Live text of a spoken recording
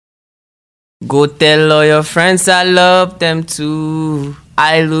Go tell all your friends I love them too.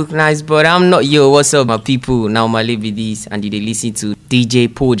 I look nice, but I'm not. Yo, what's up, my people? Now my be this, and they listen to DJ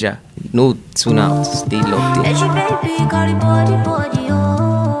Poja. No tune out. Stay locked in.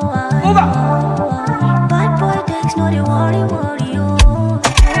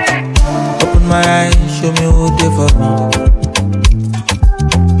 Open my eyes, show me who they for me.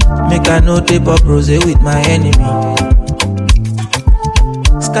 Make I know tape up rose with my enemy.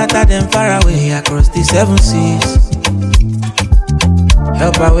 Scatter them far away across the 7 seas.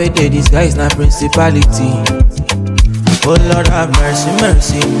 Help away they disguise na principality. Oh Lord have mercy,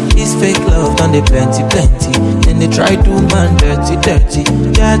 mercy. This fake love done they plenty. Then they try to man dirty.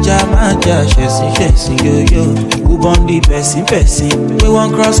 Ja man ja, chasing yo. Who born the person? We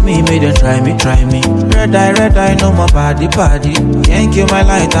won't cross me, make them try me. Red eye, no more body. Can't kill my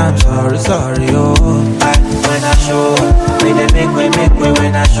light, I'm sorry, oh. When I show, when they make way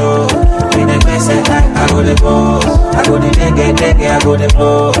when I show. When they play say I go the boss, I go the dengue, I go the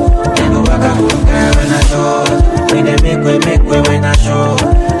blow. Then go back, I go care when I show. When they make way when I show.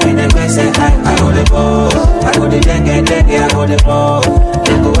 When they play say I go the boss, I go the dengue, I go the blow.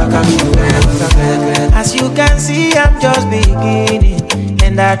 Then go back, I go care. As you can see, I'm just beginning,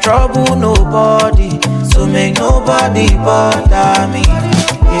 and I trouble nobody, so make nobody bother me.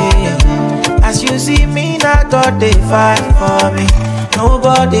 Yeah. As you see me, I thought they fight for me.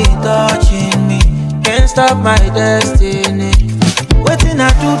 Nobody touching me, can't stop my destiny. Waiting I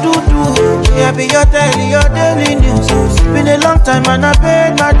do. Yeah, be your daily news. Been a long time and I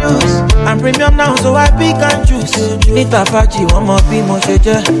paid my dues. I'm premium now, so I pick and choose. Need a party, one more be more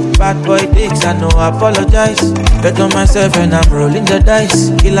share. Bad boy takes, I no apologize. Bet on myself and I'm rolling the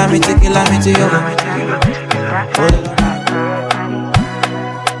dice. Kilometer, yo.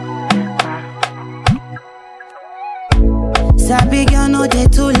 Sabi girl no they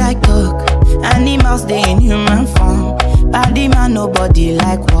too like talk. Animals they in human form. Body man nobody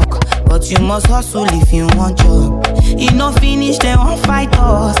like walk, but you must hustle if you want job. You no finish they won't fight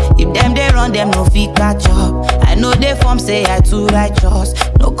us. If them they run them no fit catch up. I know they form say I too righteous.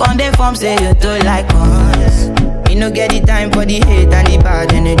 No con they form say you too like us. Me no get the time for the hate and the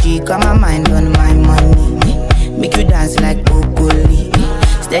bad energy. Got my mind on my money. Make you dance like broccoli.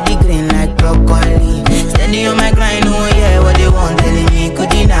 Steady green like broccoli. Steady on my grind, oh yeah, what they want telling me could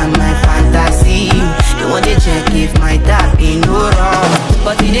deny my fantasy. They want to check if my tap ain't no wrong.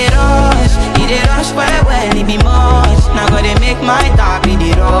 But it they rush well, it be much. Now gotta make my tap in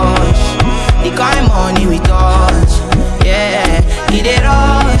the rush. The kind money we touch, yeah. It they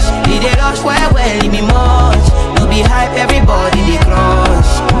rush well, it be much. No be hype, everybody they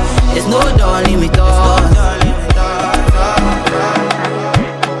crush. There's no darling with us.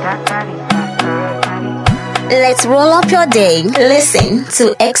 Let's roll up your day. Listen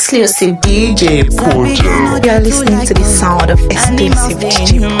to exclusive DJ Poja. You are listening to the sound of exclusive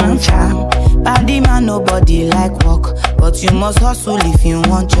DJ Poja. Body man nobody like walk, but you must hustle if you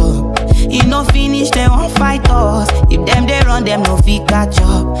want job. You no finish they won't fight us. If them they run them no fit catch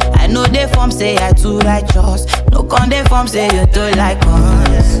up. I know they form say I too righteous. No con they form say you too like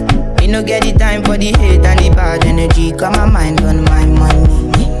us. Me no get the time for the hate and the bad energy. Got my mind on my money.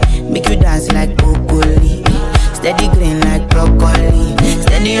 Make you dance like broccoli. Steady green like broccoli.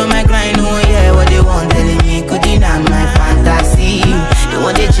 Steady on my grind, oh yeah, what they want telling me could deny my fantasy. They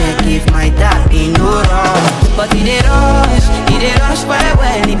want to check if my tap ain't no wrong. But it they rush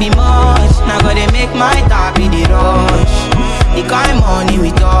well, it be much. Now gotta make my tap in the rush. The kind money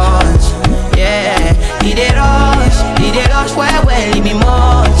we touch, yeah. It they rush well, it be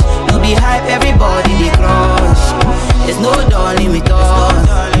much. No be hype, everybody they crush. There's no darling with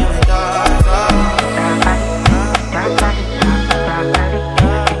us.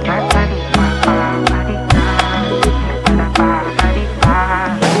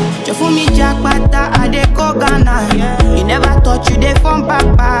 You never thought you dey from back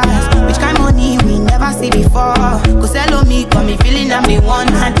pass. Which kind money we never see before. Cause hello me, got me feeling I'm the one.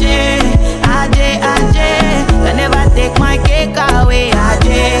 Ajay. You never take my cake away,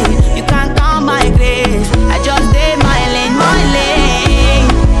 Ajay. You can't count my grace. I just did my lane.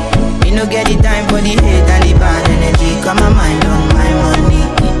 Me no get the time for the hate and the bad energy. Got my mind on my money.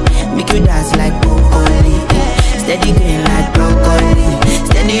 Make you dance like broccoli. Steady green like broccoli.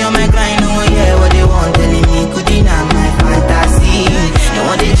 Steady on my grind, oh yeah, what they want telling me could deny my fantasy. They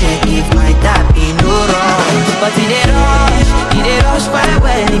want to check if my tap ain't no wrong. But it they rush well,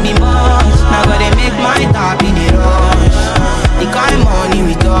 it be much. Now gotta make my tap in the rush. The kind money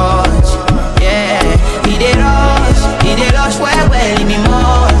we touch, yeah. It they rush well, it be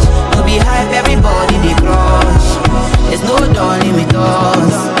much. No be hype, everybody they crush. There's no darling with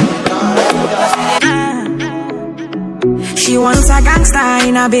us. gangster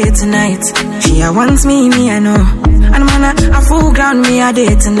in a bed tonight. She a wants me, I know. And man, a full ground me a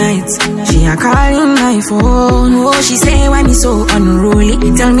day tonight. She a calling my phone. Oh, she say when it's so unruly.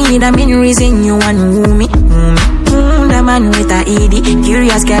 Tell me the main reason you want woo me. The man with a ED.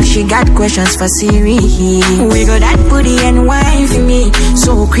 Curious girl, she got questions for Siri. We got that booty and wine for me.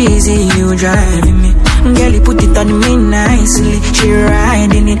 So crazy, you driving me. Girl, you put it on me nicely. She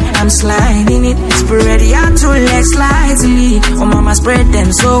riding it, I'm sliding it. Spread your two legs slightly. Oh, mama, spread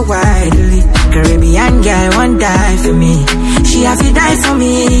them so widely. Caribbean girl won't die for me. She have to die for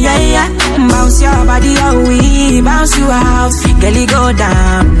me, yeah, yeah. Bounce your body away, bounce you out. Girl, you go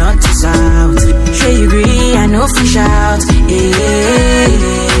down, not to south. Sure you agree, I know fish out.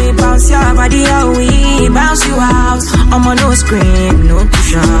 Yeah, bounce your body away, bounce you out. I'm on no scream, no to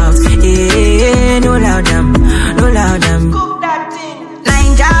shout. Yeah, no loud them, no loud them.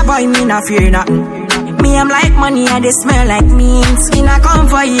 Ninja boy, me not fear nothing. Me, I'm like money, and they smell like mint. Skin I come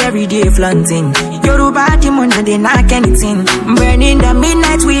for you every day flaunting. Yoruba demon, and they knock anything. Burning the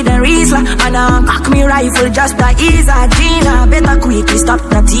midnight with a Rizla. And cock me rifle just to ease a Gina. Better quickly stop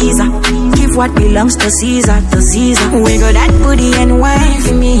the teaser. Give what belongs to Caesar, to Caesar. We got that booty and wine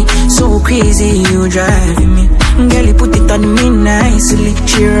for me. So crazy, you driving me. Girl, you put it on me nicely.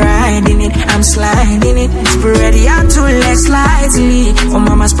 She riding it, I'm sliding it. Spread your two legs slightly. Oh,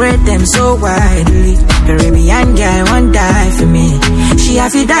 mama, spread them so widely. Caribbean girl won't die for me. She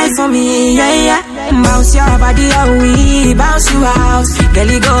have to die for me, yeah, yeah. Bounce your body away, bounce you out.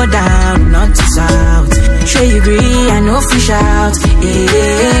 Girl, you go down, not to south. Sure you agree, I know fish out.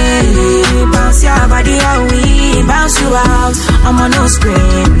 Yeah, bounce your body away, bounce you out. I'm on no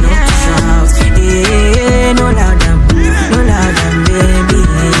scream, no to shout. Yeah, no loud them, baby.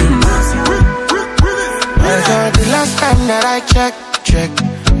 My girl, the last time that I checked.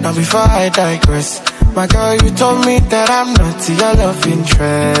 Now before I digress, my girl, you told me that I'm not your love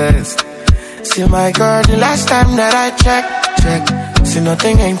interest. See, my girl, the last time that I checked. See,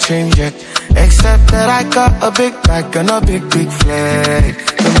 nothing ain't changed yet, except that I got a big bag and a big flag.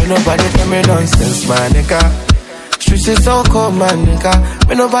 Don't make nobody tell me nonsense, my nigga. Streets is so cold, my nigga.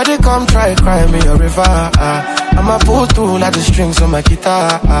 When nobody come try cry me a river. I'ma pull through like the strings on my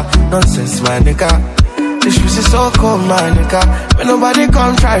guitar. Nonsense, my nigga. The streets is so cold, my nigga. When nobody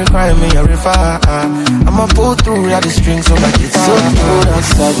come try cry me a river. I'ma pull through like the strings on my guitar. So cold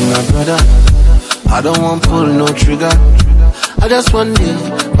outside, my brother. I don't want pull no trigger. I just want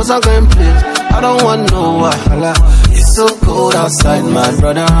it, cause I'm going play. I don't want no wahala. It's so cold outside, my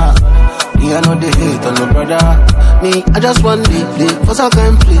brother. Me, I know they hate on no brother. Me, I just want it, cause I'm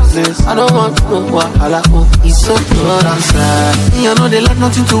going places. I don't want no wahala. Oh, it's so cold outside. Me, I know they like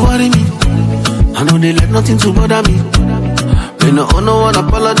nothing to worry me. I know they like nothing to bother me. Me no owe no one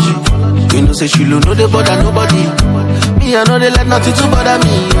apology. You know say she don't know they bother nobody. Me, I know they like nothing to bother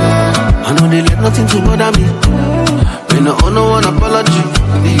me. I know they like nothing to bother me. Me no owe no one apology.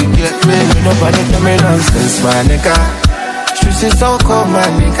 You get me? Nobody tell me nonsense, my nigga. Streets is so cold, my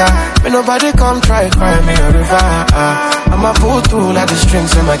nigga. Me nobody come try cry me a river. I'ma pull through like the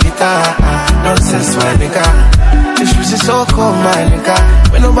strings on my guitar. Nonsense, my nigga. The streets is so cold, my nigga.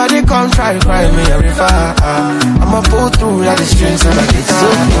 Me nobody come try cry me a river. I'ma pull through like the strings on my guitar. So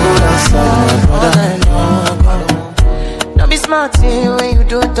cold outside, my brother. Don't be smart when you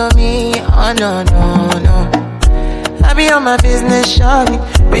do it to me. Oh no, no, no. I be on my business, shawty,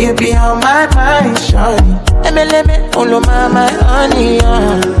 but you be on my mind, shawty. Let me follow my honey,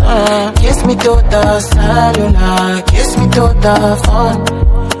 kiss me to the cellular, kiss me to the phone.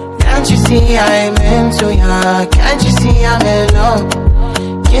 Can't you see I'm into ya? Can't you see I'm in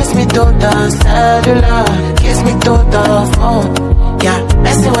love? Kiss me to the cellular, kiss me to the phone. Yeah,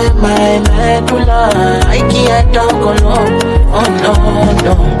 messing with my medulla, I can't talk alone. Oh no,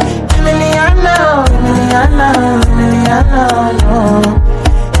 no. Emiliano, Emiliano, Emiliano, no.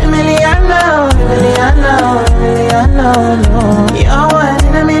 Emiliano, Emiliano, Emiliano, no. You're one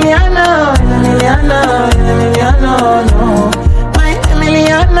Emiliano, Emiliano, Emiliano, no. My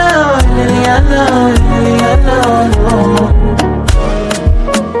Emiliano, Emiliano, Emiliano, no.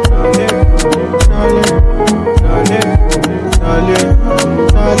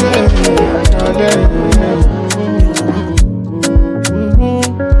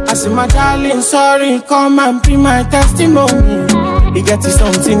 I say, my darling, sorry, come and be my testimony. It gets you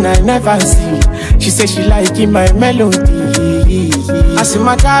something I never see. She say she liking my melody. I say,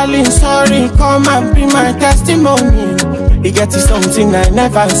 my darling, sorry, come and be my testimony. It gets you something I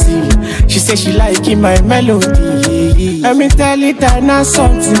never see. She say she liking my melody. Let me tell you that now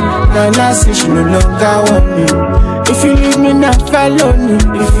something. Now say she no longer want me. If you leave me, not felony.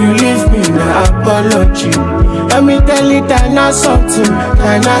 If you leave me, now apology. Let me tell you that not something.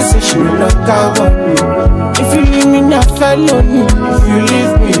 That not say she will not cover me. If you leave me, not felony. If you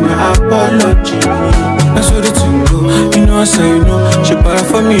leave me, not apology. That's what the thing go. You know I say you know. She para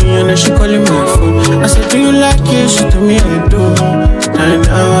for me and then she calling my phone. I said, do you like it? She told me I do. And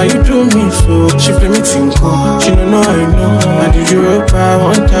now why you do me so? She play me tinko. She don't know I know. I did you up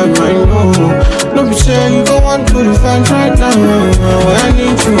one time I know. No be say you go on to the fence right now. I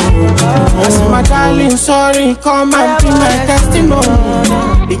need you. I said my darling, sorry, come and be my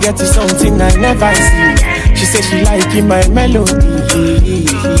testimony. It get to something I never see. She said she liking my melody.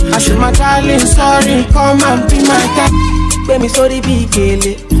 I said my darling, sorry, come and be my testimony. Baby, sorry, be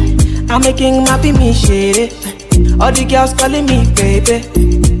gay. I'm making my be me shady. All the girls calling me baby.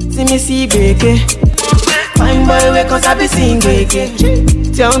 See me see baby. Fine boy, wake cause I be sing baby.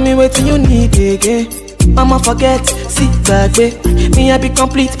 Tell me what you need again. Mama forget, sit back babe. Me I be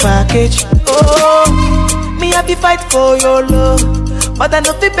complete package. Oh, me I be fight for your love. But I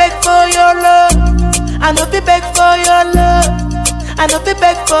no be beg for your love. I no be beg for your love. I no be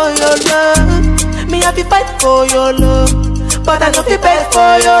beg for your love. Me I be fight for your love. But I no be beg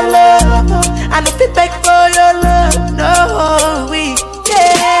for your love. I no be beg for your love. No, we,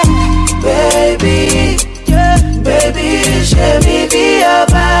 yeah. Baby, yeah. Baby, show me be your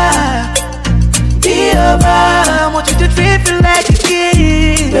bar. Be your bar. I want you to treat me like a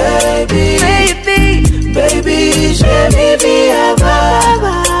kid. Baby, baby, show me be your bar.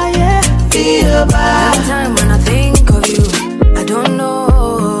 Yeah, be your bar. Every time when I think of you, I don't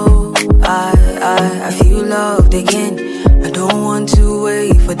know. I feel loved again. I don't want to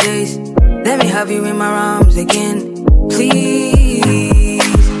wait for days. Let me have you in my arms again, please.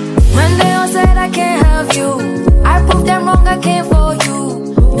 When they all said I can't have you, I proved them wrong, I came for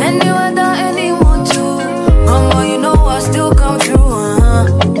you. Any other, anyone too. Mama, you know I still come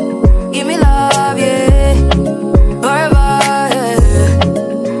through, Give me love, yeah. Forever, yeah.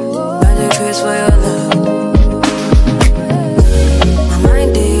 Got the grace for your love. My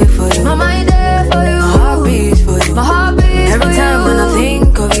mind there for you. My mind there for you. My heart beats for you. My heart beats. Every time when I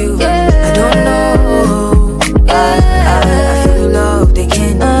think of you, I don't know. I feel loved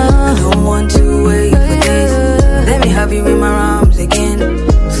again. I don't want to wait for days. Let me have you in my arms again,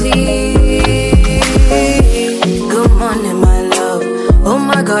 please. Good morning, my love. Oh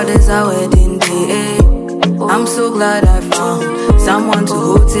my God, it's our wedding day. I'm so glad I found someone to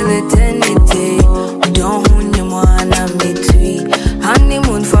hold till eternity. We don't own you more and I'm between.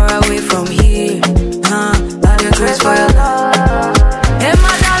 Honeymoon far away from here. Got the grace for your love. Hey,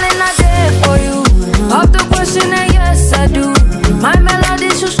 my darling, I did for you. Pop the question and yes, I do. My melody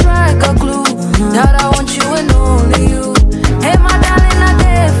should strike a clue that I want you and only you. Hey, my darling, I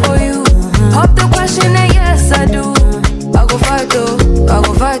did for you. Pop the question and yes, I do. I go fight though, I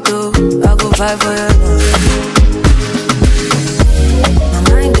go fight though, I go fight for your love. My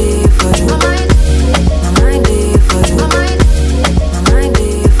mind did for you. My mind did for you. My mind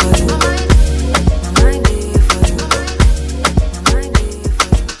did for you. My mind did for you. My mind did for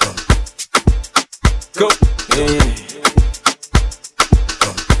you. Go, yeah.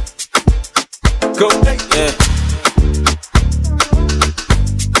 Go, yeah.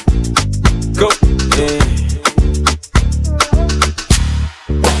 Go, yeah.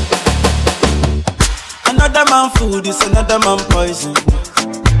 Another man food is another man poison.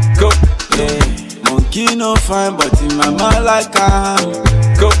 Go, yeah. Monkey no fine, but in my mind like I'm.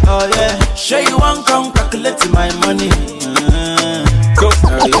 Go, oh yeah. Sure you want come calculate my money. Go,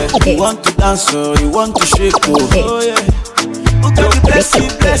 oh yeah. You want to dance or you want to shake, oh yeah. Okay, bless you,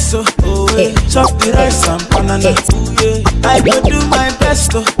 bless you, oh yeah. Chop the rice and banana, oh yeah. I go do my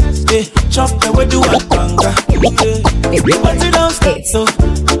best, oh yeah. Chop the way do one banga, oh yeah. But you don't stop, so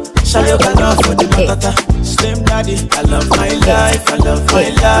shall you go love for the matata? Slim daddy, I love my life, I love my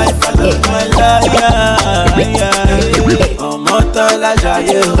life, I love my life, yeah. Oh, Motola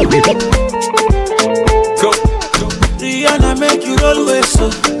Jaye, go. Rihanna make you always so.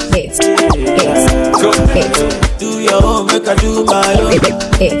 Go. Do your own, make I do my own.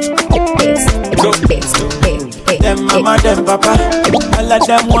 Go. Them mama, them papa, all of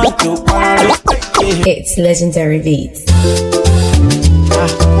them want to party. It's Legendary Beats.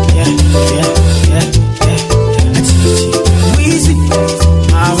 Yeah. Weezy,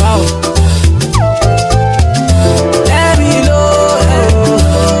 wow. Let me know,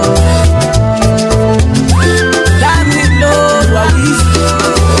 let me know,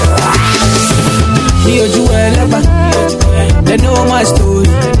 they know my story.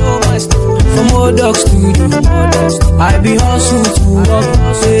 From old dog studio, I be hustle to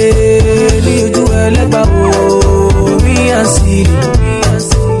work. Say, me and Siri.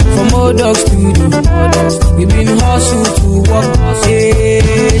 From old dog studio. We been hustle to work. Hey,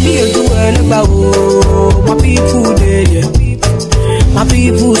 me do well about my people there, yeah. My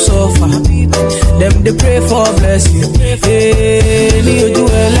people suffer. Them they pray for blessing. Hey, me do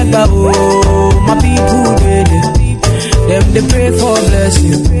well about my people there, yeah. Them they pray for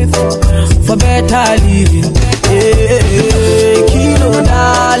blessing, for better living. Hey, kilo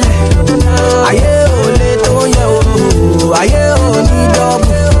dale, aye ole to yo, aye oni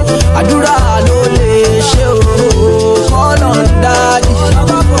double. Adura lo le she o, call on daddy.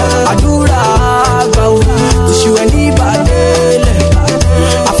 Adura agba o, issue anybody.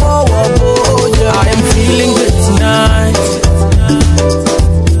 I forward boja, I am feeling good tonight.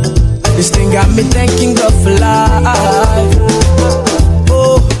 This thing got me thanking God for life.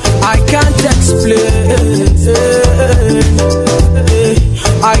 Oh, I can't explain.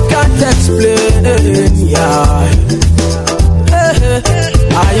 I can't explain. Yeah,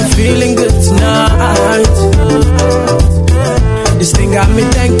 I am feeling good tonight. This thing got me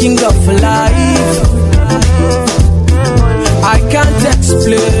thanking God for life. I can't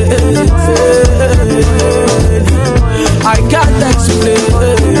explain. I can't explain.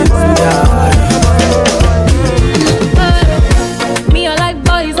 Yeah. Me, I like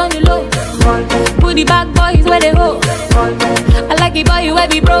boys on the low. Booty back boys where they go. I like it boy where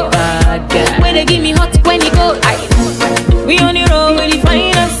we bro. Where they give me hot when you go. We on the road with the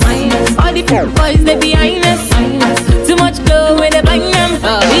finest. All the boys they behind us. Too much glow when they bang them.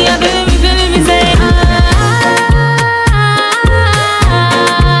 Me a feeling me say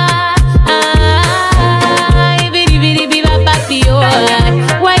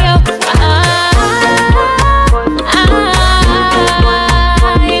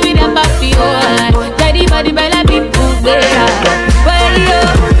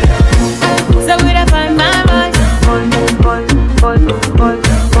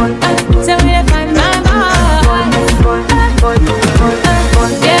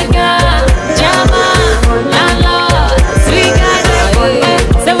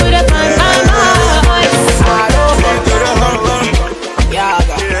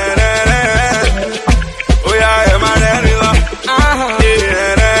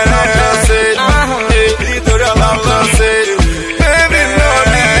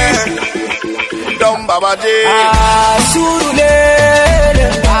Surulere,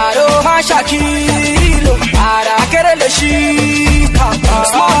 Aroha Shakilo, Arakerele Shika,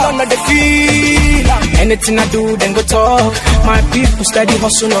 small on the field. Anything I do, then go talk. My people steady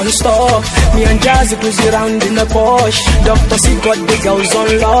hustle on stock. Me and Jazzy goes around in the Porsche. Dr. C got the girls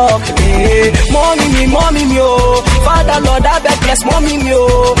on lock. Hey, mommy me, oh. Father Lord, I beg bless mommy me,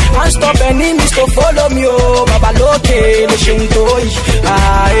 oh. And stop enemies to follow me, oh. Baba Loke, the Shinto.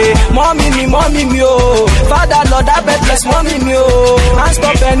 Aye, mommy me, oh. Father Lord, I beg bless mommy me, oh. And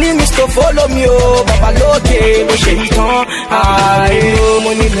stop enemies to follow me, oh. Baba Loke, the Shinto. Aye, oh,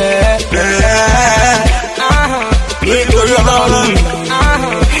 money there. Nítorí Ọlọ́run.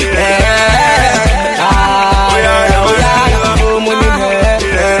 Mo ní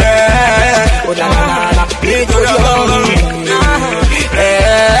bẹ́ẹ̀. Ó dáná nítorí Ọlọ́run.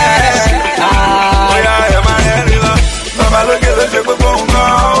 Bóyá ẹ máa rẹ́rìn lọ. Bàbá lókè ló ṣe gbogbo nǹkan.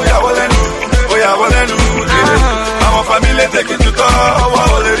 Ó yàwó lẹ́nu. Àwọn fámílì tẹ̀kì tutọ́. Wọ́n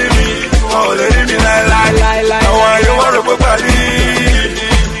ò lè rí mi láéláé. Àwọn ayé wọ́n rò pé parí.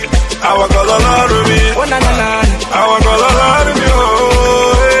 Àwọn kan lọ́lọ́run mi. Àwọn kan lọ́lọ́run mi o.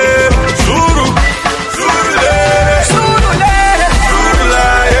 Sùúrù lérè.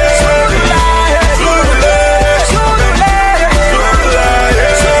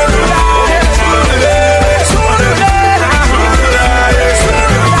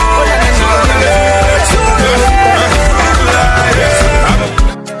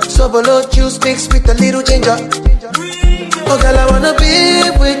 Sobolo juice mixed with a little ginger. Oh girl, I wanna be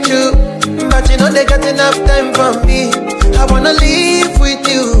with you, but you know they got enough time for me. I wanna live with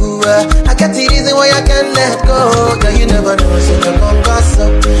you. I got the reason why I can't let go. Girl, you never know, so you gon'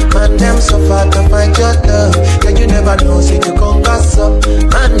 gossip. Man, them so far to find your love. Girl, you never know, so you gon' gossip.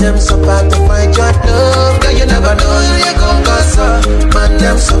 Man, them so far to find your love. Girl, you never know, so you gon' gossip. Man,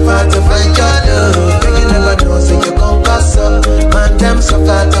 them so far to find your love. Girl, you never know, so you gon' gossip. Man, them so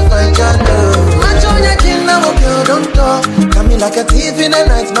far to find your love. Match on your kin, now, girl, don't talk. Come me like a thief in the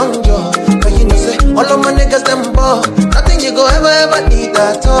night, no joy. But you know, say, all of my niggas, them ball. Nothing you go ever need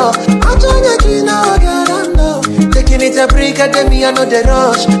at all. Match on your kin, now, girl, don't know. Taking it a break, and then me, I know the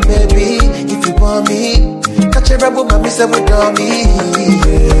rush. Baby, if you want me, catch a rebel, mommy, say, with me.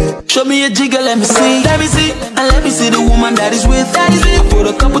 Yeah. Show me a jigger, let me see. And let me see the woman that is with. I put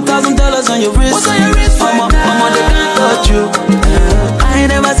a couple $1,000 on your wrist. What's on your wrist? Mama, they can't touch you. I ain't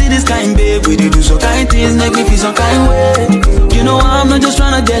never see this nice kind babe. We do some kind things, make me feel some kind way. You know I'm not just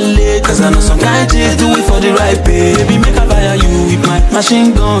tryna get laid, cause I know some kind chicks do it for the right pay. Baby, make I fire you with my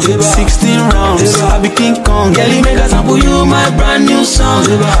machine gun, 16 rounds, I be King Kong. Girlie, make I sample you my brand new song,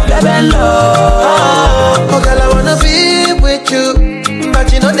 Baby love. Oh girl, I wanna be with you,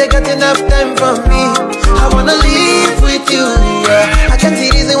 but you know they got enough time for me. I wanna live with you, yeah. I can't see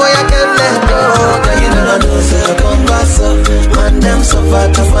reason why I can't let go. Girl, you never know, say you gon' pass up. Man, them so far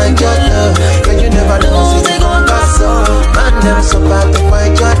to find your love. Girl, you never know, say you gon' pass up. Man, them so far to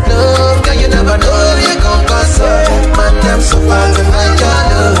find your love. Girl, you never know, say you gon' pass up. Man, them so far to find your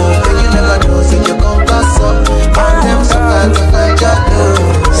love. Girl, you never know, say you gon' pass up. Man, them so far to find your love.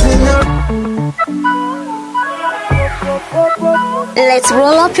 Sing up. Let's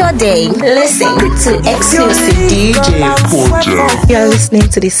roll up your day. Listen to exclusive DJ Porter. You're listening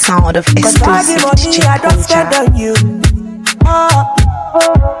to the sound of exclusive DJ Porter.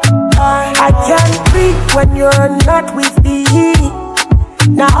 I can't breathe when you're not with me.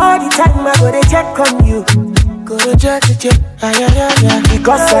 Now all the time I go to check on you. Go to check,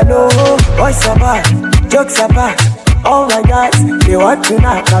 because I know boys are bad, jokes are bad. Oh my God, they want to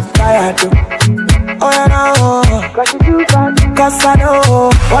knock, I'm tired too. Oh yeah, no, cause I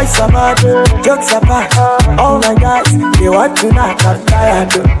know boys are bad, jokes are bad. Oh my God, they want to knock, I'm tired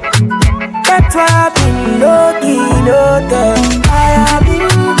too. That's why I've been looking, I have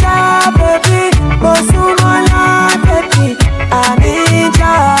been down, baby. Mosumala, baby. I need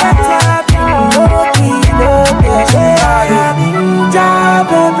ya. That's why I've been looking, I have been down,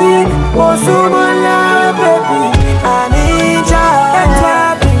 baby. Mosumala, baby. I need ya. That's why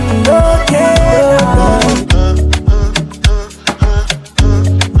I've been looking.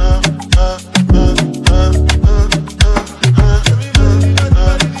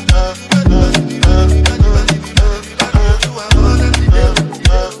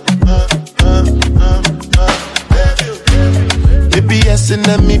 And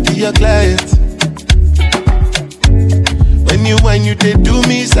let me be your client. When you whine, you they do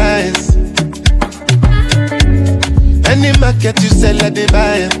me science. Any market you sell, I they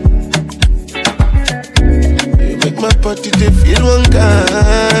buy it. You make my body they feel one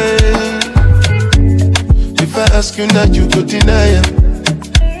kind. If I ask you now, you go deny it.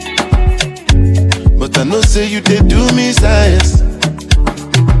 But I know say you they do me science.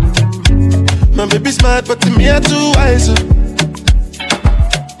 My baby smart, but to me I too wise.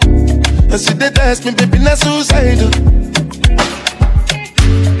 I see they ask me, baby, not suicidal.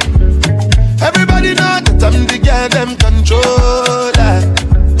 Everybody know that I'm the girl, them controller.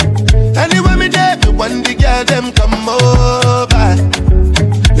 Anyway, me there, me want the girl, them come over.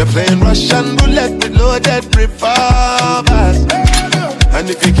 You're playing Russian roulette with loaded revolvers. And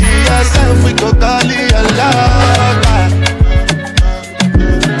if you kill yourself, we go call it a lover.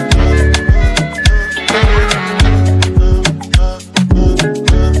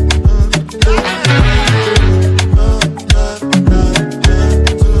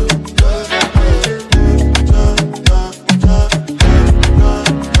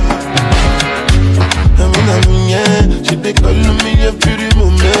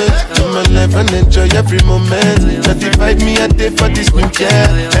 And enjoy every moment. Satisfied me a day for this new year.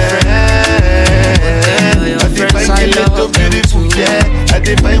 Satisfied me little beautiful, yeah. I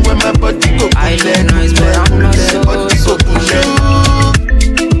define when my body go. I look nice, but I'm not so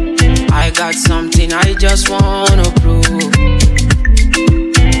I got something I just wanna prove.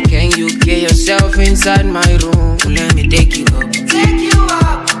 Can you get yourself inside my room? Let me take you up. Take you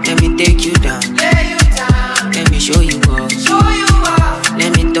up. Let me take you down. Lay you down. Let me show you up. Show you up.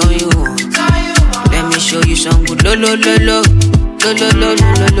 Let me turn you on. Let me show you some good lo lo lo lo lo lo lo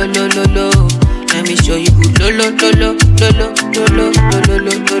lo lo lo lo lo. Let me show you good lo lo lo lo lo lo lo lo lo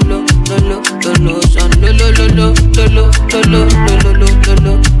lo lo lo lo lo some lo lo lo lo lo lo lo lo lo lo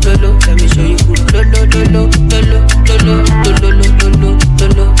lo lo. Let me show you good lo lo lo lo lo lo lo lo lo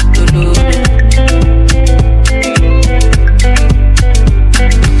lo lo lo.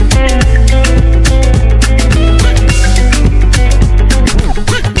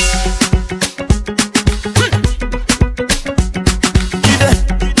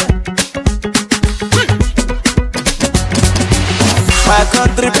 My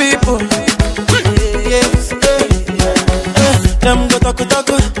country people, yes, them go talk,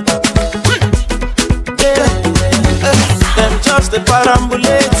 them just the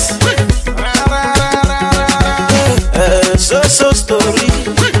parambulate. So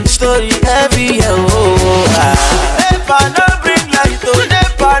story heavy, Never no bring light,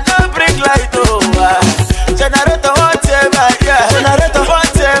 never no bring light, generator whatever, yeah, generator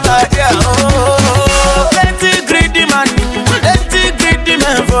whatever, yeah, plenty greedy man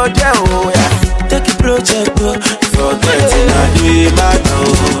for project, oh yeah. Take a project, oh. Forgetting I do it bad,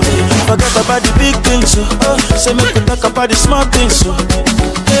 oh. Forget about the big things, oh. Say make we talk about the small things, oh.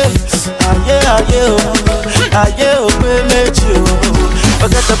 Aye, oh, baby, you.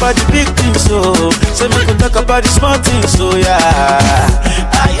 Forget about the big things, oh. Say make we talk about the small things, oh yeah.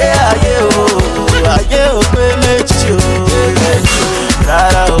 Aye, oh, baby, you.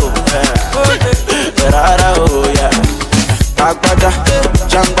 Rara, oh, yeah. Agbada,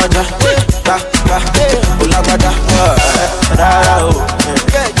 jangbada, ulabada, rara, oh,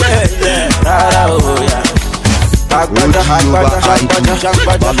 yeah. Agbada,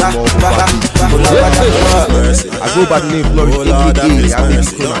 jangbada, ulabada. I go by the name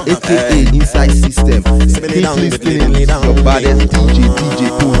Flourish, aka Inside System. Keep listening, your baddest DJ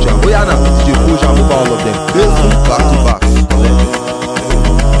Poja. Oh yeah, now DJ Poja, move all of them. Facebook back to back.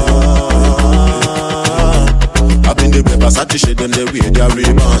 Versace them the way they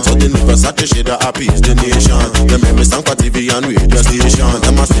rebound. So the Versace the happy is the nation. Them make me stand for TV and radio station.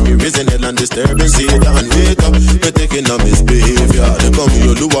 Them must see me raising hell and disturbing Satan. Wake up, they're taking a misbehavior. They call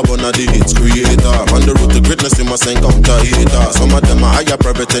me Oluwa Bona the hits creator. On the road to greatness they must encounter hater. Some of them are higher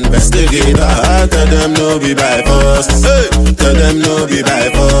private investigator. I tell them no be by force. Hey, tell them no be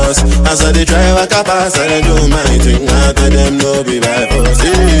by force. As I they try walk up pass I do my thing. I tell them no be by force.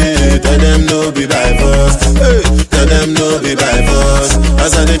 Hey, tell them no be by force. Hey, tell them no be by force.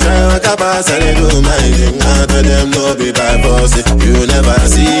 As I they try walk up pass I do my thing. I tell them no be by force. You never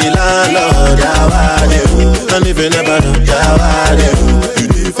see landlord, and if you never do, you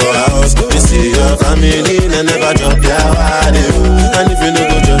live for house. You see your family, they never drop and if you no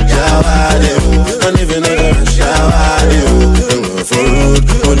go drop and if you no go rush for road,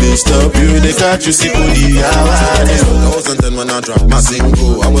 police stop you, they catch you, see police. 2010 when I dropped my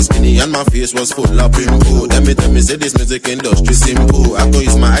single, I was skinny and my face was full of pimple. Tell me say this music industry simple. I go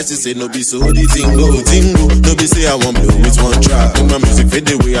use my eyes to say no be so the tingo. No be say I won't blow with one track. Do my music fade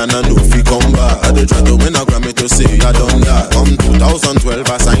away and I know if you come back. I don't try to win a Grammy to say I done that. Come 2012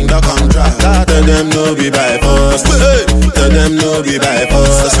 I signed a contract. Tell them no be by force. Tell them no be by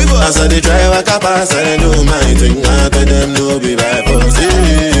force. As I they try walk up pass I do my thing. Tell them no be by force.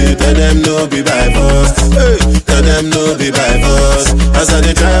 Tell them no be by force. Tell them no be by force. As I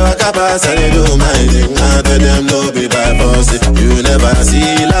they try walk up pass I do my thing. Tell them no be by force. You never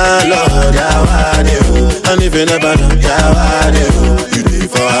see landlord, and if you never do, you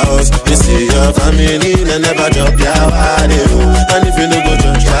live for house. You see your family, they never drop and if you no go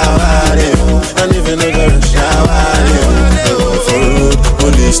drop and if you no go rush for road,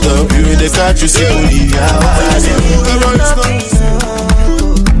 police stop you, they catch you, see police.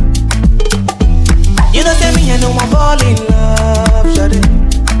 You don't tell me I know I'm fall in love, shut it.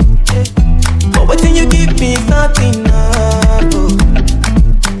 But what you give me is not enough.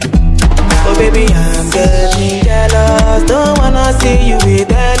 Oh baby, I'm getting jealous. Don't wanna see you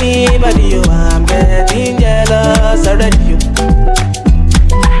with anybody. Oh, I'm getting jealous already.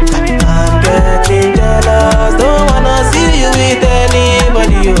 I'm getting jealous. Don't wanna see you with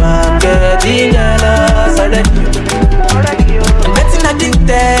anybody. Oh, I'm getting jealous already. I'm getting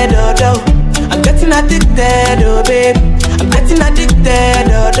addicted, oh. I'm getting addicted, oh babe. I'm getting addicted,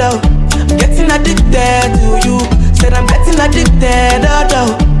 oh. I'm getting addicted to you. Said I'm getting addicted,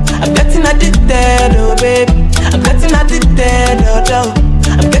 oh. I'm getting addicted, oh babe. I'm getting addicted, oh.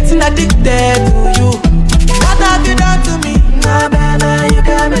 I'm getting addicted to you. What have you done to me? Nah, baby, you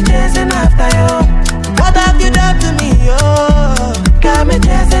got me chasing after you. What have you done to me, oh? Got me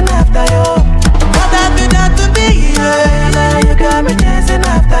chasing after you. What have you done to me, yeah? You got me chasing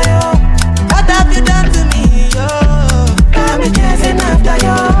after you. What have you done to me, oh? Got me chasing after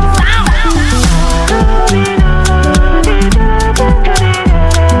you.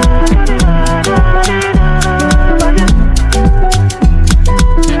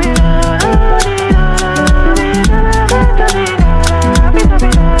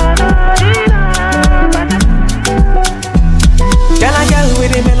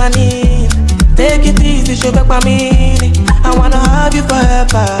 Take it easy, sugar for me. I wanna have you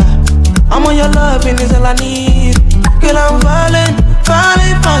forever. I'm on your loving is all I need. Girl, I'm falling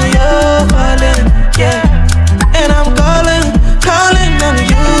for you, falling, yeah. And I'm calling on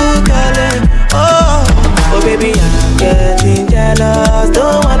you, calling. Oh baby, I'm getting jealous.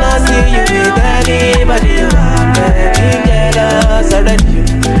 Don't wanna see you with anybody. I'm getting jealous already.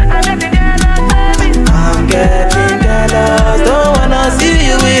 I'm getting jealous. Don't wanna see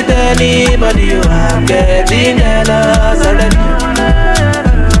you with anybody. I'm getting jealous already.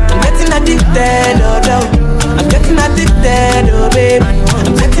 I'm getting addicted, oh. I'm getting addicted, oh babe.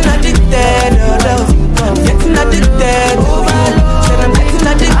 I'm getting addicted, oh. I'm getting addicted, oh. Said I'm getting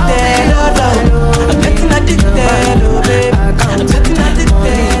addicted, oh Lord. I'm getting addicted, oh baby. I'm getting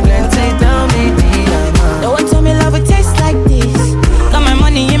addicted. Plenty, tell me the amount. No one told me love would taste like this. Got my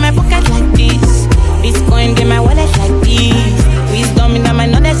money in my pocket like this. Bitcoin in my wallet like this. Wisdom in my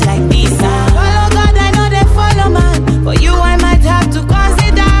knowledge like this. Follow God, I know they follow man. For you, I might have to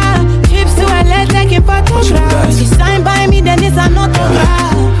consider trips to LA, taking photographs. You sign by me, then it's an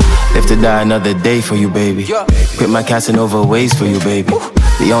autograph. Live to die another day for you, baby. Quit my Casanova ways for you, baby.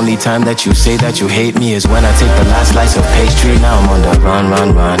 The only time that you say that you hate me is when I take the last slice of pastry. Now I'm on the run.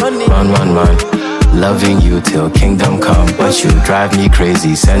 Loving you till kingdom come, but you drive me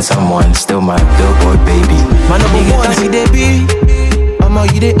crazy. Send someone, still my billboard baby. Man, I'm gonna see they be.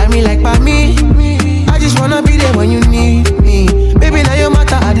 You dey I mean like by me. I just wanna be there when you need me. Baby, now your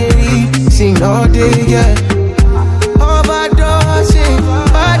matter I dey read. Sing all day, yeah. Overdosing,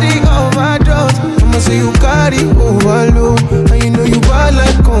 body overdose. I'ma say you carry overload, and you know you bad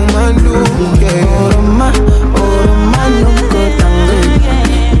like commando. Yeah, oh man, no go tango.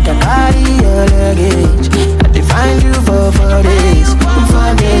 You can carry your luggage. I define you for 4 days.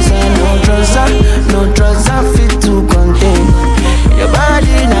 4 days and no drugs are fit to contain. Your body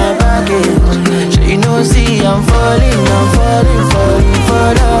in a baggage. So you know, see, I'm falling for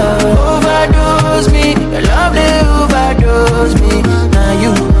love. Overdose me, your love they overdose me. Now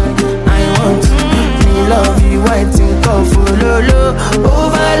you, I want me love you, I think of low.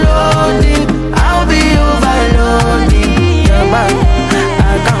 Overloading, I'll be overloading. Your bank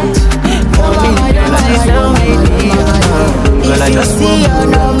account, money, tell me. Girl, I just want you.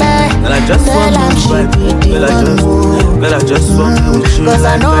 Girl, I just want you. Girl, I just want you with you. Cause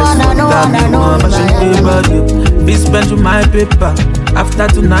I know. About you. Be spent with my paper. After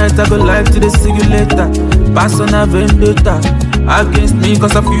tonight, I go live to the see you later. Pass on a vendetta against me,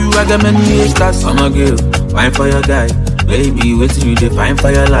 cause of you, I got many haters. I'm a girl, fine for your guy. Baby, waiting you define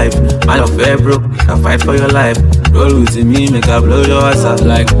for your life. Man of fair broke, I fight for your life. Roll with me, make I blow your ass out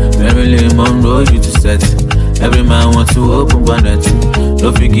like Marilyn Monroe, you to set. Every man wants to open bonnet.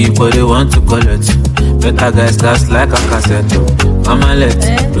 No figure for they want to collect. Better guys last like a cassette. Mama let,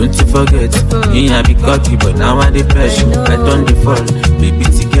 don't you forget. I be cocky, but now I dey pressure. I don't default, baby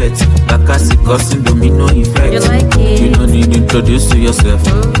ticket. Bakasi causing domino effect. You don't need to introduce to yourself.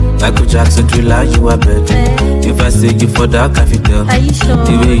 Michael Jackson thriller, you are better. If I say you for that, I feel tell.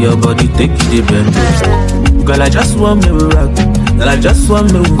 The way your body take you, the bend. Girl, I just want me with rock. Girl, I just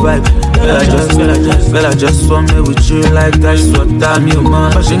want me with vibe. Girl, I just want me with you like that's what I'm you,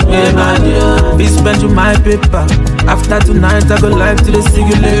 man. Pushing me, man. Be spent with my paper. After tonight, I go live to the see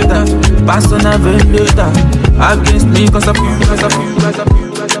you later. Pass on a vendetta against me, cause of you, cause of you, cause of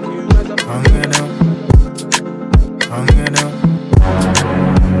you, cause of you, cause of you.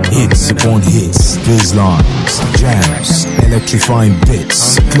 Hits upon hits, baselines, jams, electrifying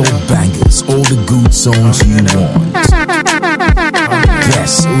bits, club bangers, all the good songs you want.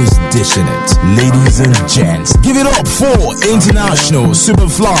 Guess who's dishing it? Ladies and gents, give it up for International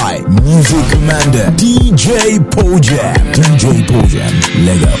Superfly Music Commander DJ Pojam. DJ Pojam,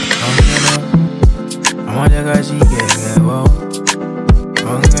 Lego. I'm on the guy, she get well.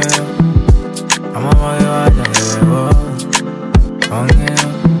 I'm on my way, I don't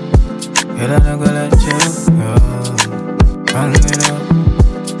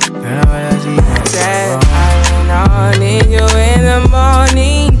need you in the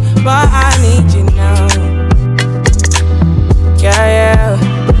morning, but I need you now. Yeah,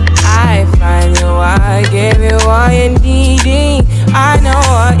 I find you, I give you all you're needing. I know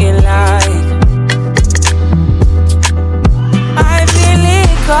what you like. I feel it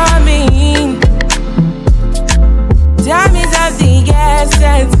coming. Time is of the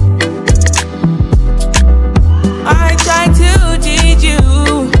essence. I try to teach you,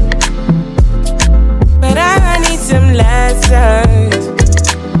 but I need some lessons.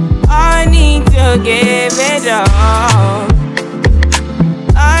 I need to give it all.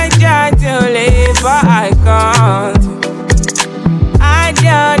 I try to live, but I can't. I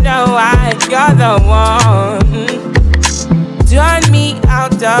don't know why you're the one. Turn me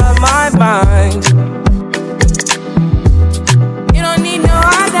out of my mind. You don't need no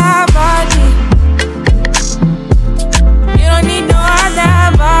other body. You don't need no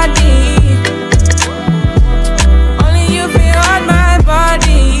other body. Only you feel on my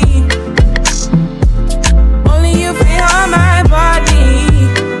body. Only you feel on my body.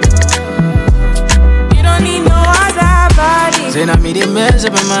 You don't need no other body. Say, now me they mess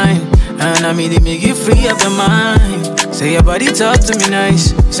up my mind, and now me they make you free up your mind. Say your body talk to me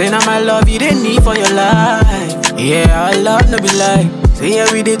nice. Say now my love you didn't need for your life. Yeah, our love no be lie. Say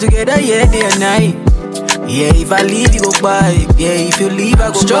every day together, yeah, day and night. Yeah, if I leave, you go by. Yeah, if you leave, I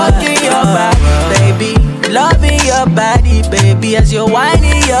go stroking by. Your body, baby. Loving your body, baby. As you're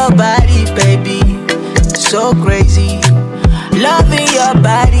whining your body, baby. So crazy. Loving your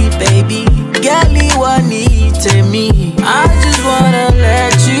body, baby. Girl, you want it to me. I just wanna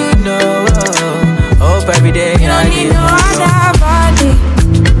let you know. Hope every day you don't need no other body.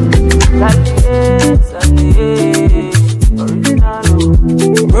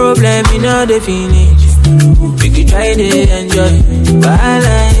 Problem in all the finish. We can try to enjoy.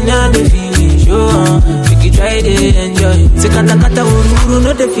 Bala in all the finish. We can try to enjoy. Sekata kata uru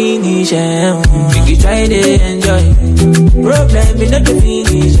no the finish. We can try to enjoy. Problem in all the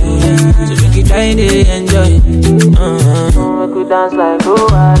finish. So we can try to enjoy. We could dance like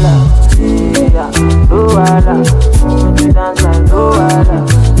Luala. Yeah, Luala. We could dance like Luala.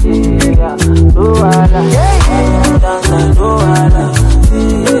 Yeah, Luala. We could dance like Luala.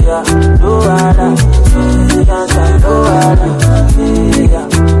 Yeah, Luala. Dance like Luala. Yeah,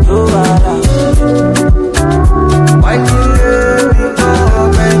 Luala. Why you let me go,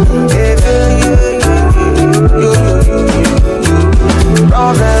 baby?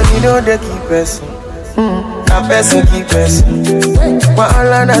 Problem, you know they keep pressing. That person keep pressing. But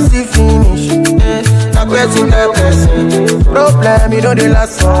all I see finish. That person that person. Problem, you know they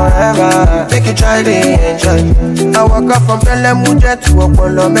last forever. Make you try to enjoy. I walk up from Belemuja to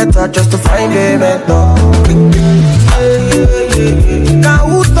Apollo Meta just to find a mentor. Now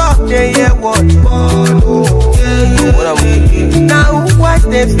who talk they hear what? Now who watch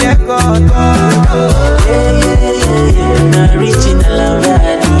they fear God? Not reaching a love.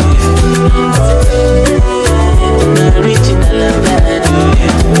 Not reaching a love.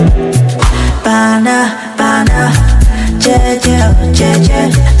 Bana, bana, jeje, jeje,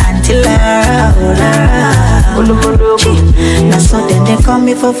 until now so then they call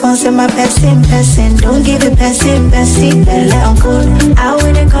me for fun, say my person. Don't give it person. Belle uncle, how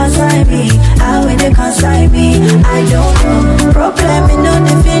will they consign me? I don't know. Problem in no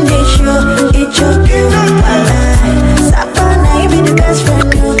the finish you. It's your beauty. Sapana, you be the best friend.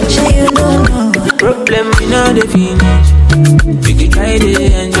 No, say you don't know. Problem in all the finish. We can try to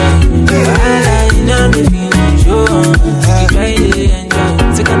enjoy. In all the finish. We can try to enjoy.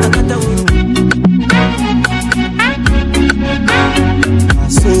 Sekata kata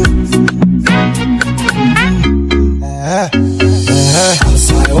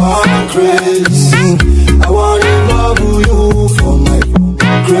I want crazy. I want to love you for my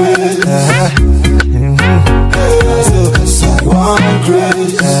grace. I want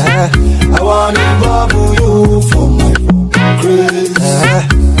crazy. I want to love you for my grace.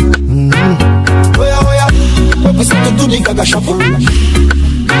 Oh yeah. We start to do the gaga shuffle.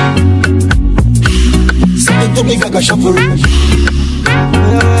 Start to do the gaga shuffle.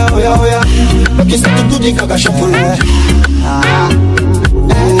 Oh yeah. We start to do the gaga shuffle.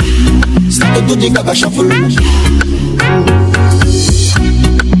 Start to do the gaga shuffle.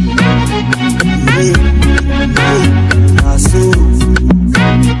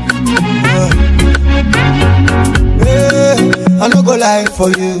 I no go lie for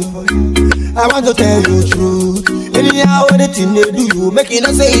you. I want to tell you truth. Anyhow, anything they do, you make it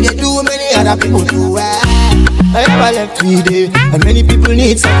not say they do. Many other people do. I never left me there, and many people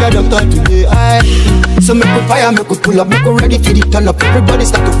need psych doctor today. So make a fire, make a pull up, make a ready for the turn up. Everybody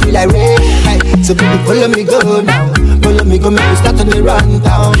start to feel like rain. So baby, follow me go now. Follow me go, make we start on the run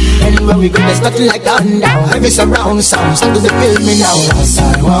down. Anywhere we go, there's nothing like down down. Heavy surround sound, start to feel me now. Cause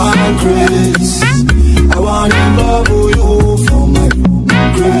I want grace. I want to love you for my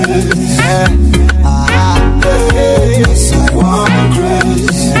grace. Yes, I want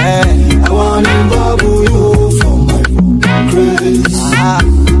grace. I want to love you for my grace.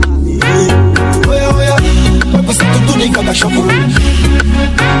 Oh yeah. We start to do the gaga shuffle.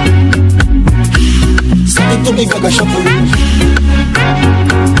 Start to do the gaga shuffle.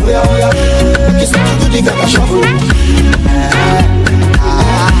 Oh yeah. We start to do the gaga shuffle.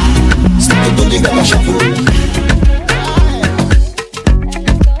 Start to do the gaga shuffle.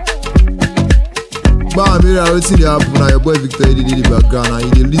 But Mira, what's in the happen now? Your boy Victor did the background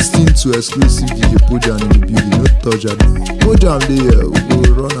and you're listening to exclusive DJ Pojam in the building. No touch at Pojam there, we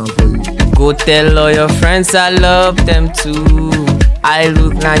go run am for you. Go tell all your friends I love them too. I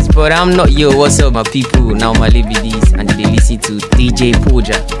look nice, but I'm not. Yo, what's up, my people? Now my be this, and they listen to DJ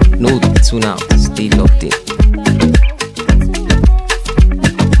Pojam. No tune out, stay locked in.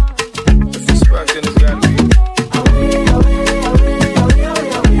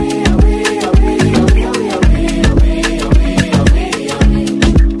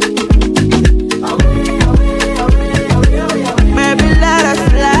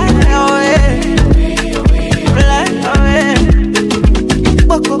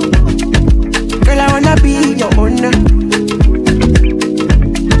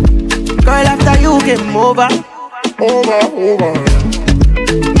 over.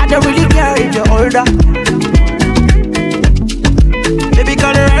 I don't really care if you're older. Baby,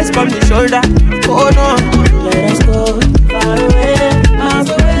 can you rise from the shoulder? Oh no, let us go far away, miles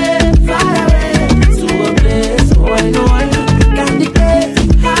away, far away, to a place where no one can dictate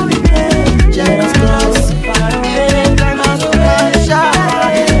how we play. Let us go far away, miles away,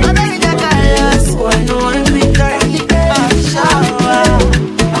 shower. I know you got us where no one can dictate shower.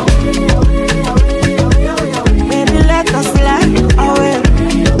 Baby, let us fly away.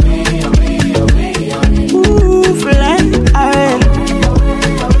 Ooh, fly away.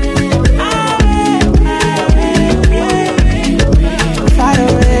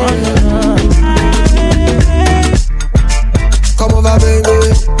 Come over, baby.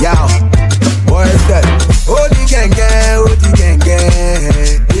 Yo, what is that? Oh, the gang, oh, the gang, oh,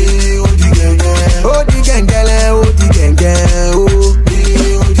 the gang, oh, the gang, oh, the gang, oh, the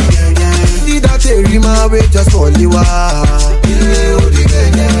gang. See that they remind me just only one.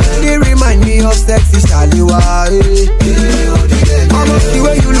 They remind me of sexy Shaliwa. I'm up the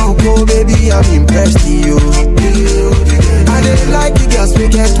way you look, oh baby, I'm impressed with you. I don't like the girls we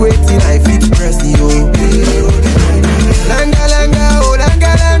can't wait till I fit press you. Langa langa oh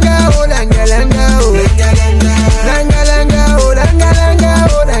langa langa oh langa langa oh langa langa oh langa langa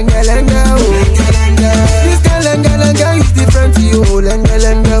oh langa langa oh. This kind langa langa is different to you. Langa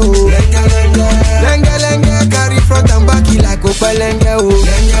langa oh langa langa carry front and back like Opalanga oh.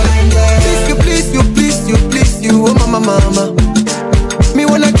 Please you please you please you please you oh mama mama. Me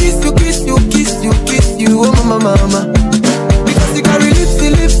wanna kiss you kiss you kiss you kiss you oh mama mama. Because you carry lipsy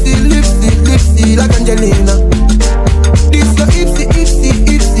lipsy lipsy lipsy like Angelina. This your ipsy, ipsy,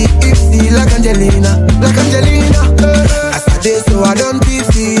 ipsy, ipsy like Angelina, like Angelina. As I did, so I don't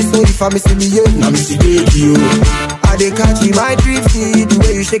tipsy. So if I miss me, yeah, now me see you. I dey catch you, my drifty. The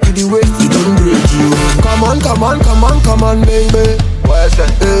way you shake it, the way it don't break you. Come on, come on, come on, come on, baby. What's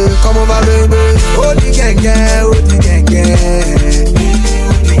that? Come over, baby. Oh the gang, oh the gang,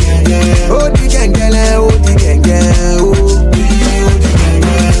 oh the gang, oh the gang, oh.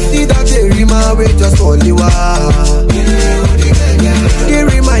 See that they remind me just only one. They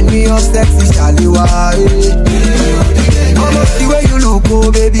remind me of sexy Shaliwa. I'm up the way you look,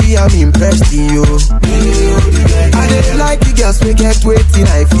 oh baby, I'm impressed in you. I don't like the girls we can't wait till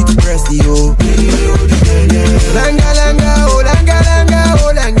I fit press you. Langa langa oh langa langa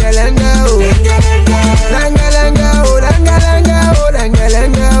oh langa langa oh langa langa oh langa langa oh langa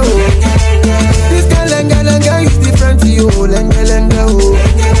langa oh. This kind langa langa is different to you. Langa langa oh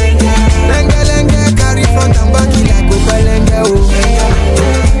langa langa carry front and back like Opalanga oh.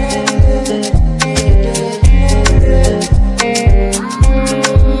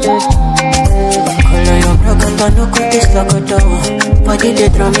 No could this logo do. Body they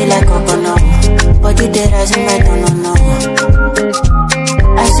draw me like a bono. Body they rise in my don't know.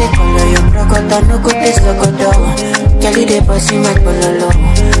 I say color your procoto. No could this logo do. Kelly they bossy my pololo.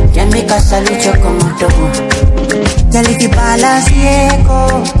 Can make a salute your commando. Kelly the balance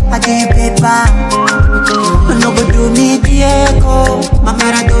Diego. I give paper. No go do me Diego. My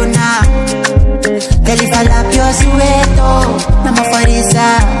Maradona. Kelly falapio sueto. Nama farisa.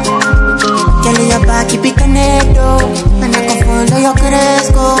 Kelly your back, keep it connected. And I can follow your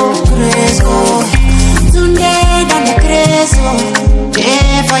cresco, cresco. Today, down the cresco.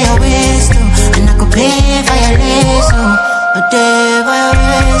 Pay for your waist, and I could pay for your lace. A day for your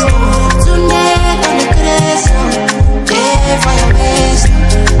waist. Today, down the cresco. Pay for your waist,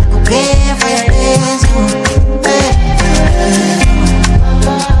 I could pay for your lace.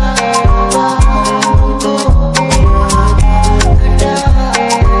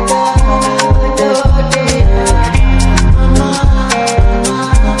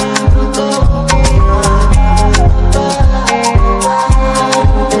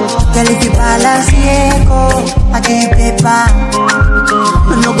 I give paper.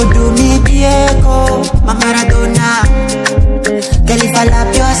 No go do me Diego. My Maradona. Kelly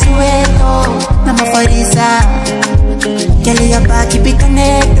falapio sueto. Nama farisa. Kelly your back keep it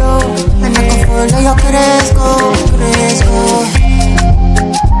connected. And I can follow your cresco, cresco.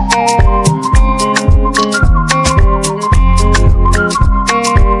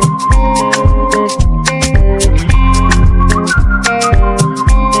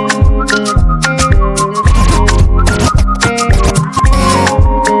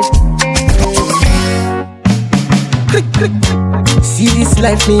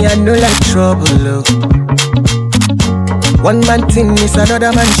 Life me I know like trouble, oh. One man thing is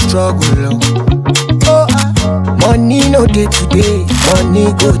another man's struggle, oh. Money no day today,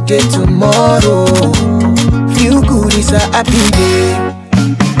 money go day tomorrow. Feel good is a happy day.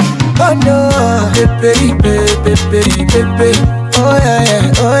 Oh no, pepe, oh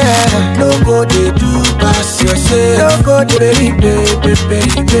yeah, oh yeah. No go they do pass yourself. No go they pepe.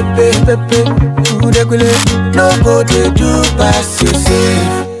 No go they do pass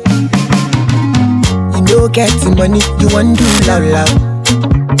yourself. You don't get the money, you want to do loud.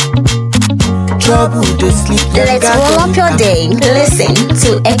 Trouble to sleep. Let's roll up your day. Listen to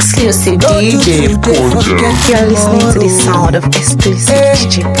exclusive DJ Poja. You're listening to the sound of exclusive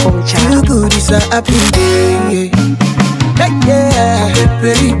DJ Poja. Feel good is a happy day. Yeah.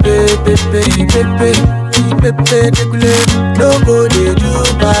 No go they do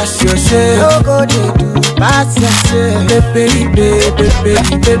pass yourself. No go they do pass yourself.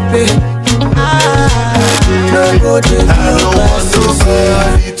 No go they do pass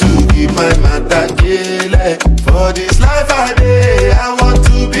yourself. To keep my matter killing. For this life I day, I want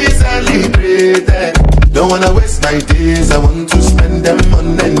to be celebrated. Don't wanna waste my days, I want to spend them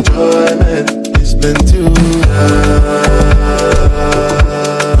on enjoyment. It's been too long,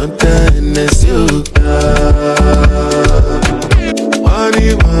 I'm telling this you. What do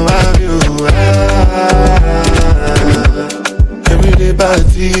you want you? Everyday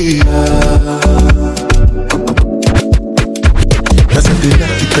party.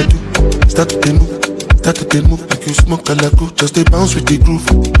 Start to move like you smoke a la groove. Just they bounce with the groove,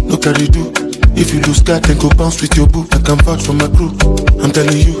 no carry do. If you lose God, then go bounce with your boo. I can vouch for my crew, I'm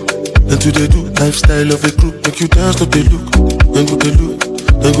telling you. Then to they do, lifestyle of a crew. Make you dance, look they look, then go they look,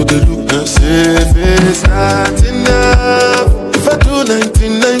 then go they look. And say it's not enough. If I do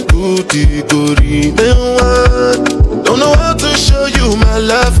 99 good, it go remain one. Don't know how to show you my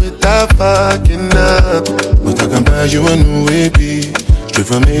love without fucking up. But I can buy you a new baby. Straight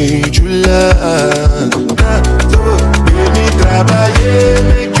from July. Baby, trabaye,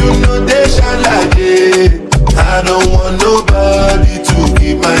 make you know they shine like it. I don't want nobody to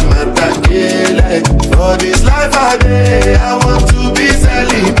keep my matter like. For this life I day, I want to be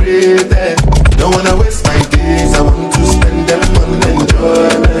celebrated. Don't wanna waste my days, I want to spend them on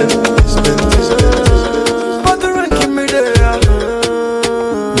enjoyment. But the run keep me there.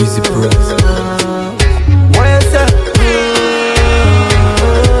 Music Bros.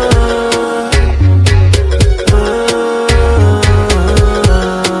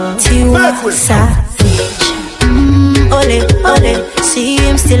 Savage. Ole, ole, see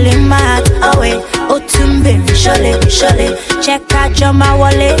him still in my heart. Away, Otumbe, surely. Check out your my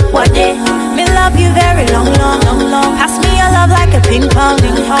wallet, what day? Me love you very long. Pass me your love like a ping pong.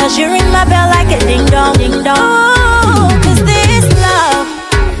 Cause you ring my bell like a ding dong. Oh, cause this love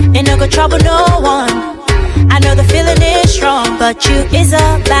ain't no good trouble no one. I know the feeling is strong, but you is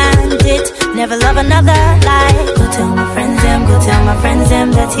a bandit. Never love another like. Go tell my friends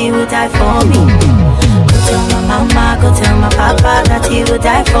them that he would die for me. Go tell my mama, go tell my papa that he would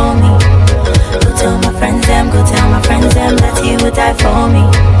die for me. Go tell my friends them that he would die for me.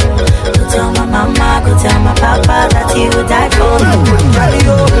 Go tell my mama, go tell my papa that he would die for me.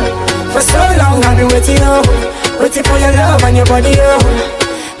 For so long I've been waiting, waiting for your love and your body,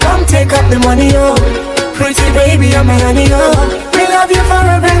 come take up the money, pretty baby, I'm a honey, we love you for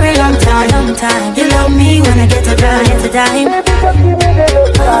a very long time. You love me when I get a dime.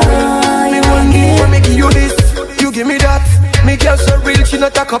 Me one give, me give you this, you give me that. Me girl so real, she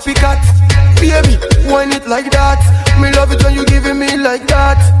not a copycat. Baby, whine it like that. Me love it when you giving me like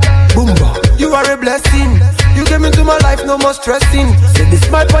that. Boomba, you are a blessing. You came into my life, no more stressing. See the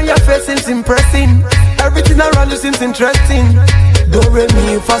smile on your face seems impressing. Everything around you seems interesting. Do re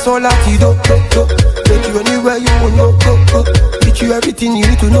mi fa sol la ti do. Take you anywhere you want go. Teach you everything you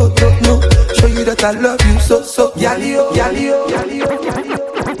need to know. Show you that I love you so. Yalio.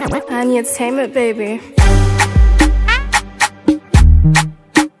 I need entertainment, baby.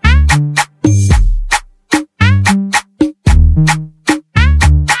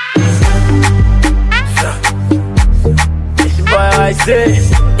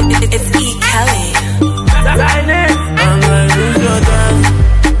 It's E. Kelly. I'm like, lose your time.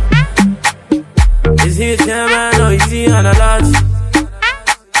 Is he a chairman or is he on a lot?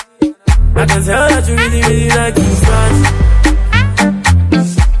 I can tell that you really like his fans.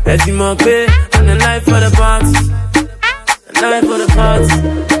 Let's see more pay and the life for the party. The life for the party.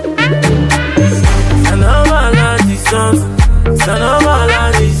 And all I like is something. And all I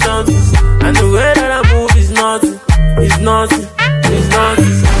like is something. And the way that I move is nothing. It's nothing. I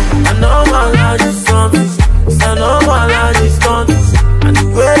know my life is something. I know my life is something. And the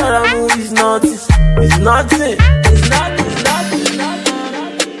way that I move is nothing. It's nothing.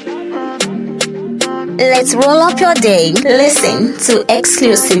 Let's roll up your day, listen to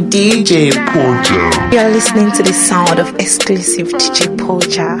exclusive DJ Poja. You're listening to the sound of exclusive DJ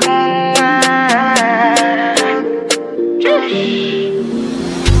Poja.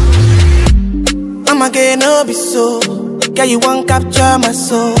 I'ma get no be so. Girl, you won't capture my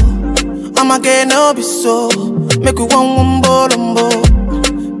soul. I'ma get no be so. Make you one wumbo lumbo.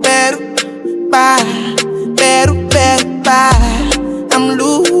 Beru, bye. Beru, bye. I'm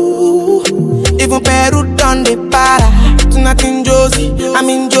loose. Even Peru done the para. Tonight in Josie, I'm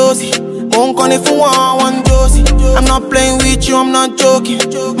in Josie. Won't call if you want Josie. I'm not playing with you, I'm not joking.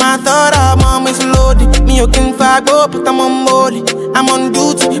 My thought of mom is loaded. Me you can fuck up, but I'm on molly. I'm on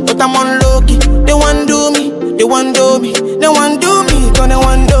duty, but I'm on low-key. They want do me, they want do me. They want do me, cause they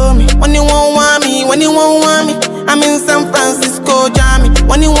want do me. When you won't want me, when you won't want me, I'm in San Francisco, Jammy.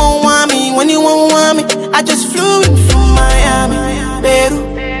 When you won't want me, when you won't want me, I just flew in from Miami.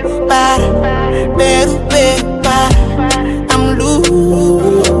 Peru, para, Peru, para. I'm loose.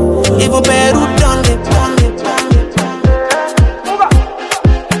 Even Peru done it.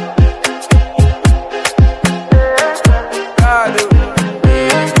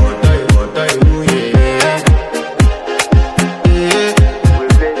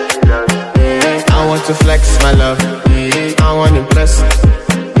 To flex my love, I want to impress,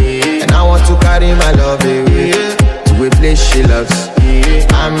 and I want to carry my love away to a place she loves.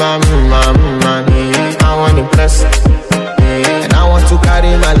 I'm a man, I want to impress, and I want to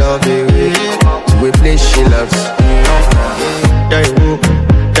carry my love away to a place she loves. Die-woo,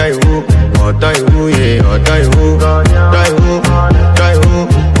 oh die-woo, yeah, oh die-woo, die-woo,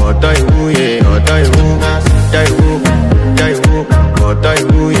 oh die-woo, yeah, oh die-woo, die-woo, oh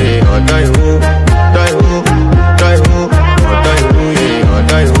die-woo, yeah, oh die-woo.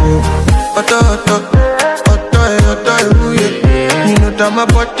 My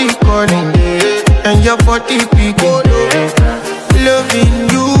body calling, and your body picking. Loving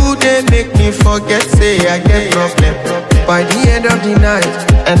you, they make me forget, say I get problem. By the end of the night,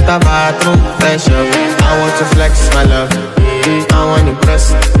 enter bathroom, fresh up. I want to flex my love, I want to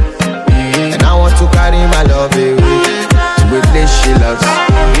impress, and I want to carry my love away to a place she loves.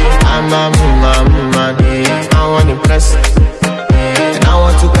 I'm a man, I want to impress, and I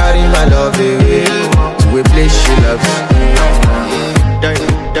want to carry my love away to a place she loves.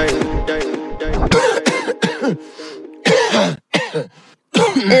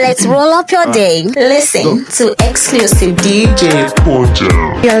 Let's roll up your day. Listen to exclusive DJ Poja.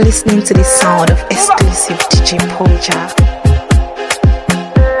 You're listening to the sound of exclusive DJ Poja.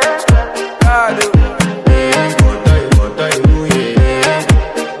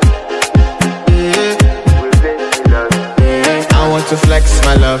 I want to flex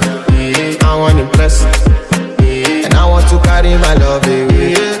my love, I want to impress, and I want to carry my love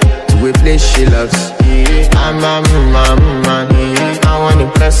away to a place she loves. I'm a man, I want to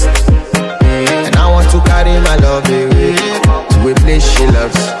impress, and I want to carry my love away to a place she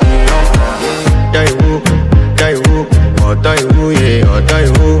loves. Die-woo, oh die-woo, yeah, oh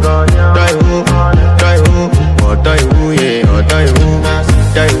die-woo, die-woo, oh die-woo, yeah, oh die-woo,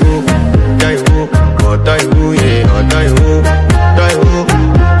 die-woo, oh die-woo, yeah, oh die-woo, die-woo,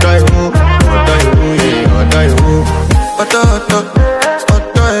 oh die-woo, yeah, oh die-woo, oh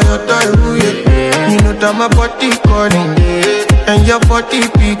die-woo, yeah. You know that my body calling, and your body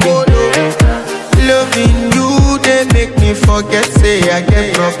picking. Loving you, they make me forget, say I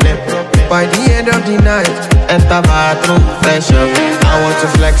get problem. By the end of the night, enter bathroom, fresh up. I want to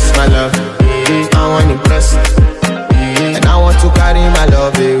flex my love, I want to impress, and I want to carry my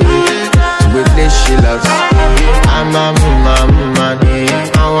love away to a place she loves. I'm a man,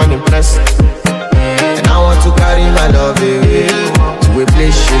 I want to impress, and I want to carry my love away to a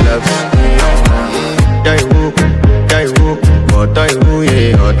place she loves. Die-woo, oh die-woo,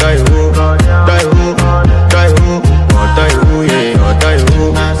 yeah, oh die-woo, die-woo, oh die-woo, yeah, oh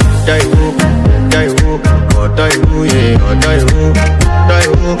die-woo, die-woo, oh die-woo, yeah, oh die-woo,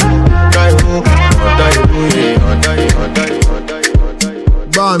 die-woo, oh die-woo, yeah, oh die-woo.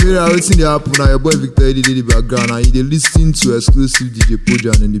 Bam, here I waiting the happen now. Your boy Victor Eddie did the background, and you listen to exclusive DJ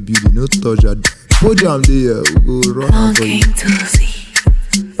Poja in the building. No touch that. Poja, I'm there. We go run out for you.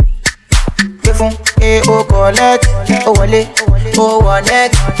 Oh collect, oh wale, oh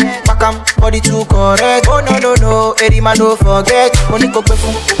connect, pakam body too correct. Oh no, Erima no forget. Money go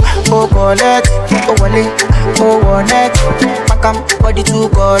pefun, oh collect, oh wale, oh connect, pakam body too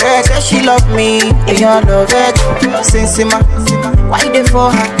correct. Say she love me, and you love it. Sensima, why they for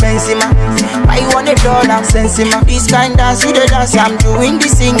her? Benzema, why you want $1? Sensima, this kind dance you the dance. I'm doing the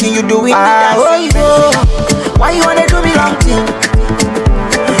singing, you doing the dance. Oh, why you wanna do me wrong thing?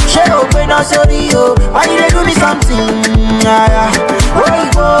 She open up, sorry, oh. Why you dey do me something? Why you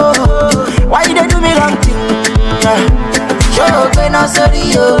go? Why you dey do me wrong thing? She open up,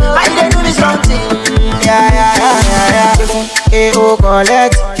 sorry, oh. Why you dey do me something? Oh,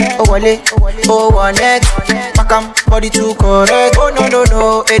 collect, oh, wallet, oh, one net. Pakam, body too correct. Oh,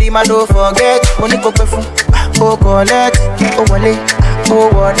 no, Eddie man, don't forget. Money go pay for. Oh, collect, oh, wallet, oh,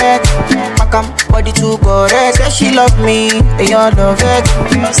 one net. Pakam, body too correct. Say she love me, they all love it.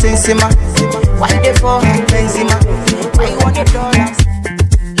 Sensima, why they for Benzema? Why you want $100?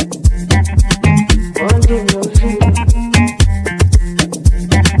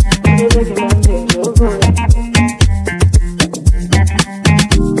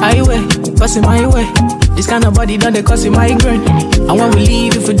 Highway, passing my way. This kind of body done they cause you migraine. And when we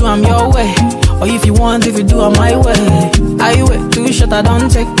leave, if you do, I'm your way. Or if you want, if you do, I'm my way. Highway, too short, I don't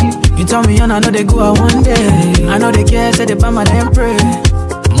take. You tell me, and I know they go out one day. I know they care, say they buy my damn pray.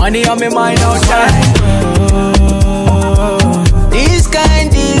 Money on me mind all time. This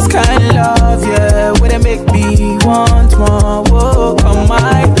kind love, yeah, where they make me want more. Whoa, come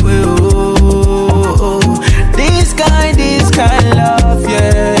my way. This kind love,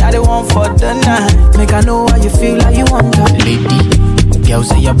 yeah, I don't want for the night. Make I know how you feel, like you want that. Lady, girl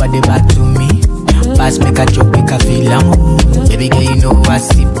say your body back to me. Pass make a joke, make a feel I'm baby girl, you know I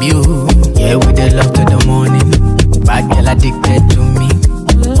see you. Yeah, with the love to the morning. Bad girl addicted to me.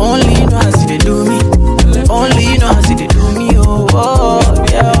 Only you know how see they do me. Only you know how see they do me. Oh,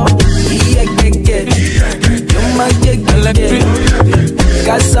 yeah. Yeah. You're my get.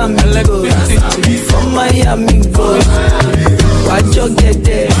 Got some go. From Miami, go. Watch your get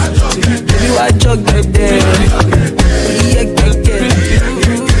there. Baby, watch your get there. Yeah.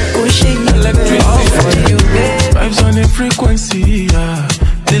 Go shake for you, babe. Vibes on a frequency, yeah.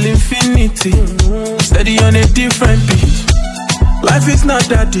 Till infinity. Steady on a different beat. Life is not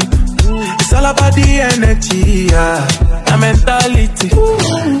that deep. It's all about the energy, yeah. The mentality.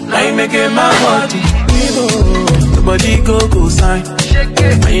 Now you make it my body. The body go sign.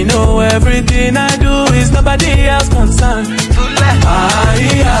 And you know everything I do is nobody else concerned.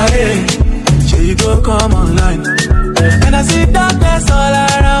 Sure you go come online. And I see darkness all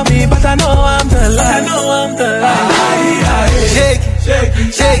around me, but I know I'm the light.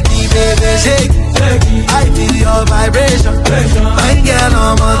 Shake it, baby, shake it. I feel your vibration. Fine girl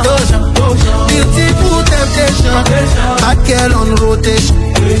on motion. Beautiful temptation. Hot girl on rotation.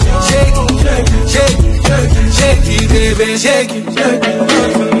 Shake it, baby, shake it.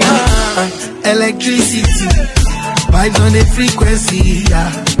 Electricity, vibes on the frequency,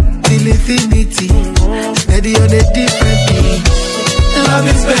 yeah. Till infinity, steady on a different beat. Love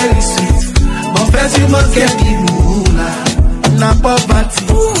is very sweet, but first you must get the moolah. Not poverty,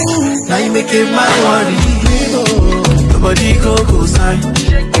 now you make it my worry. Nobody go sign.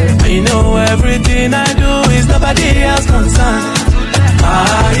 And you know everything I do is nobody else concerned.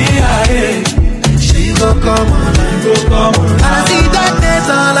 She go come on, and I see darkness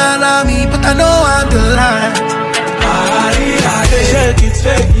all around me, but I know I'm the light.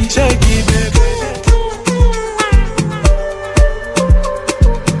 Shake it, baby.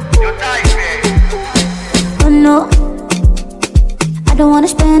 Oh no, I don't wanna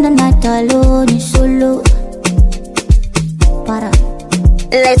spend the night alone, it's solo.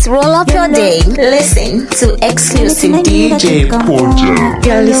 Let's roll up your day. Listen to exclusive DJ Poja.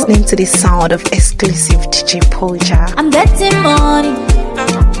 You're listening to the sound of exclusive DJ Poja. I'm getting money,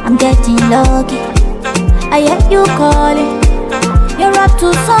 I'm getting lucky. I hear you calling, you're up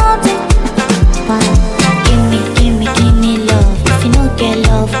to something. Give me love. If you don't get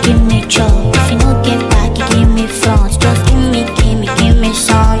love, give me trouble. If you don't get back, you give me front. Just give me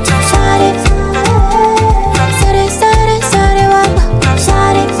something.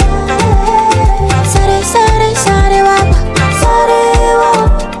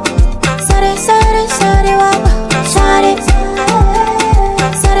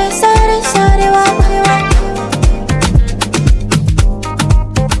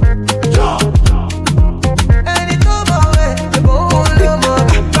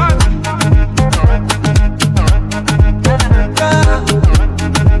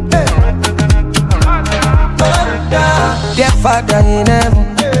 Father in heaven,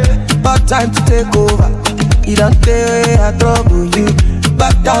 but time to take over. You don't pay I trouble you.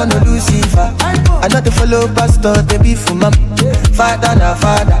 Back down to Lucifer. I not to follow pastor, they be for mom. Father na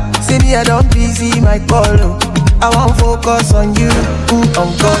father. See me, I don't busy my call. I won't focus on you,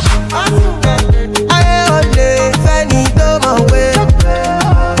 on God. I only any time away.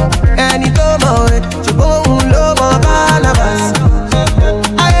 Any time away. You won't love my Barnabas.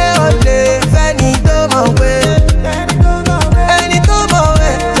 I only any time away.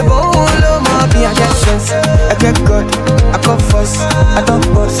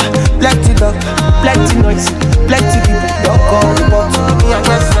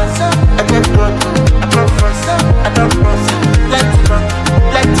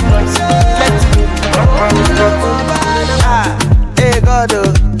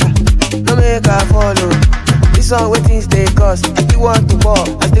 on waiting stay cause I still want to walk,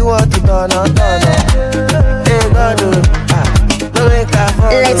 I still want to turn on. Hey God,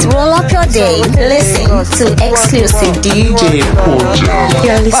 let's roll up your day. Listen to exclusive DJ Poja.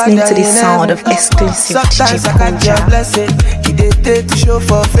 You're listening to the sound of exclusive DJ Poja. He dey take to show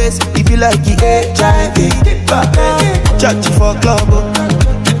for face. If you like it, HIV. Church for club,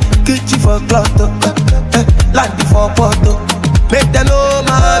 kitchen for club, land for photo. Make them know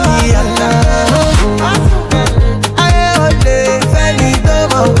mommy and I only any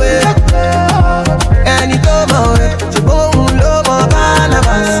time away, any time away. Jibon lo mo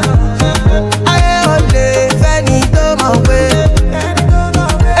Barnabas. I only any time away,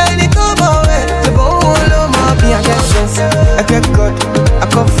 any time away. Jibon lo mo be a get sense, I get God, I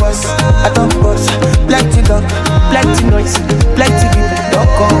come first, I don't boss. Plenty dog, plenty noise, plenty people. Don't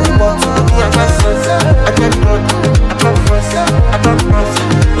come but me a get sense, I get God, I come first, I don't boss.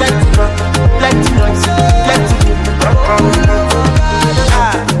 Plenty dog, plenty noise, plenty people. Don't come but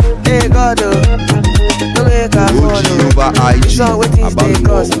hey God, no make a follow. Over IG, about to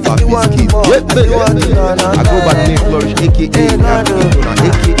go over Biscuit. I go by the name Flourish, aka African,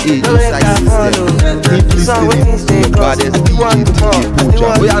 aka Inside System. Keep listening to the baddest DJ Poja.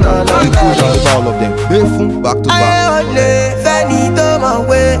 We are now Poja over all of them. Befun, back to back.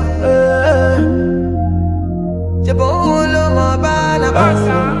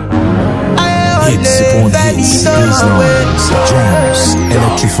 Hits upon hits, baselines, jams,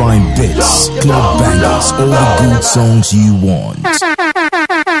 electrifying bits, club bangers, all the good songs you want.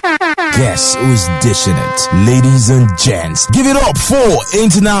 Guess who's dishing it? Ladies and gents, give it up for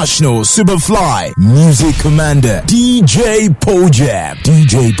International Superfly Music Commander DJ Pojam.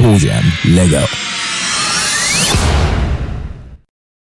 DJ Pojam, Lego.